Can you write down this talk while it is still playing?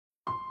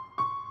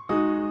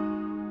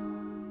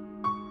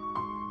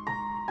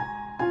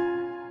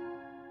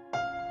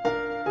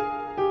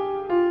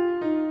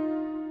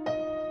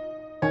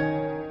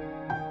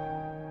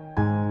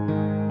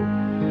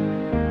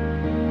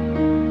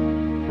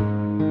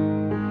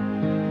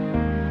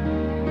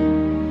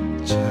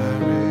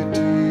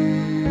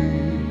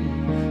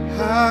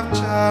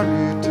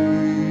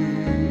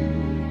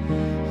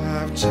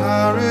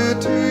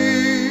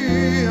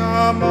charity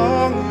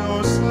among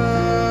yourselves,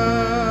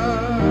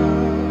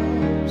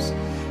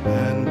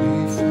 and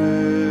be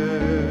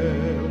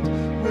filled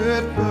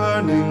with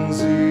burning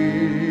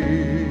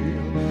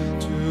zeal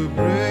to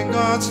bring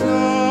God's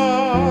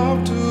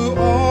love to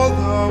all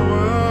the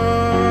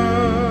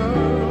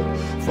world.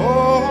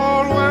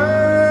 For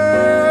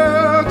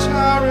where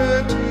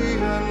charity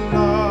and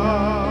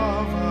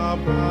love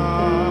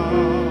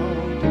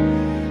abound,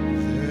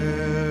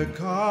 there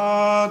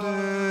God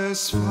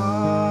is found.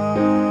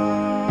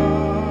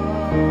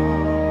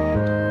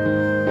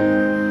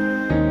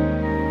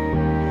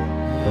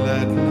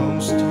 Let no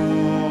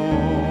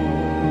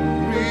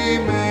stone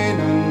remain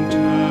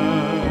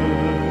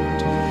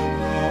unturned,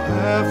 no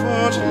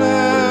effort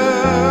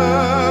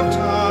left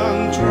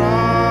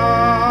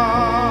untried,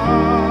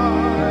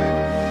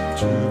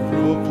 to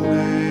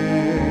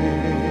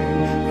proclaim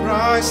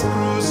Christ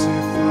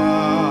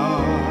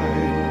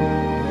crucified, who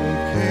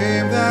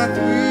came that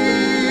we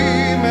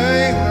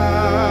may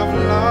have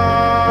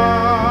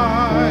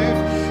life.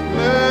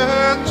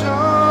 Let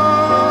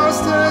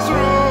justice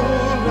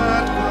rule,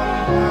 let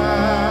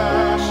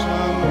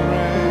compassion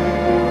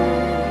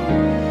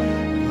reign,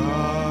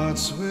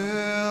 God's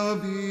will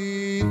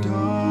be done.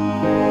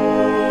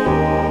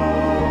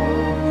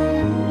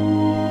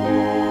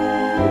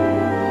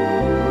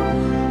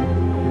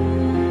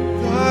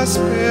 The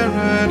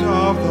Spirit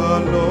of the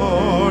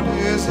Lord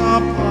is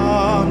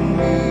upon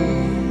me,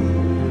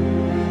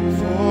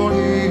 for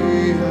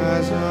He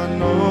has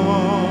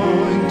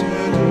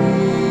anointed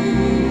me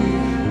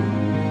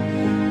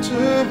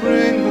to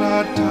bring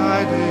glad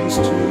tidings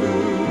to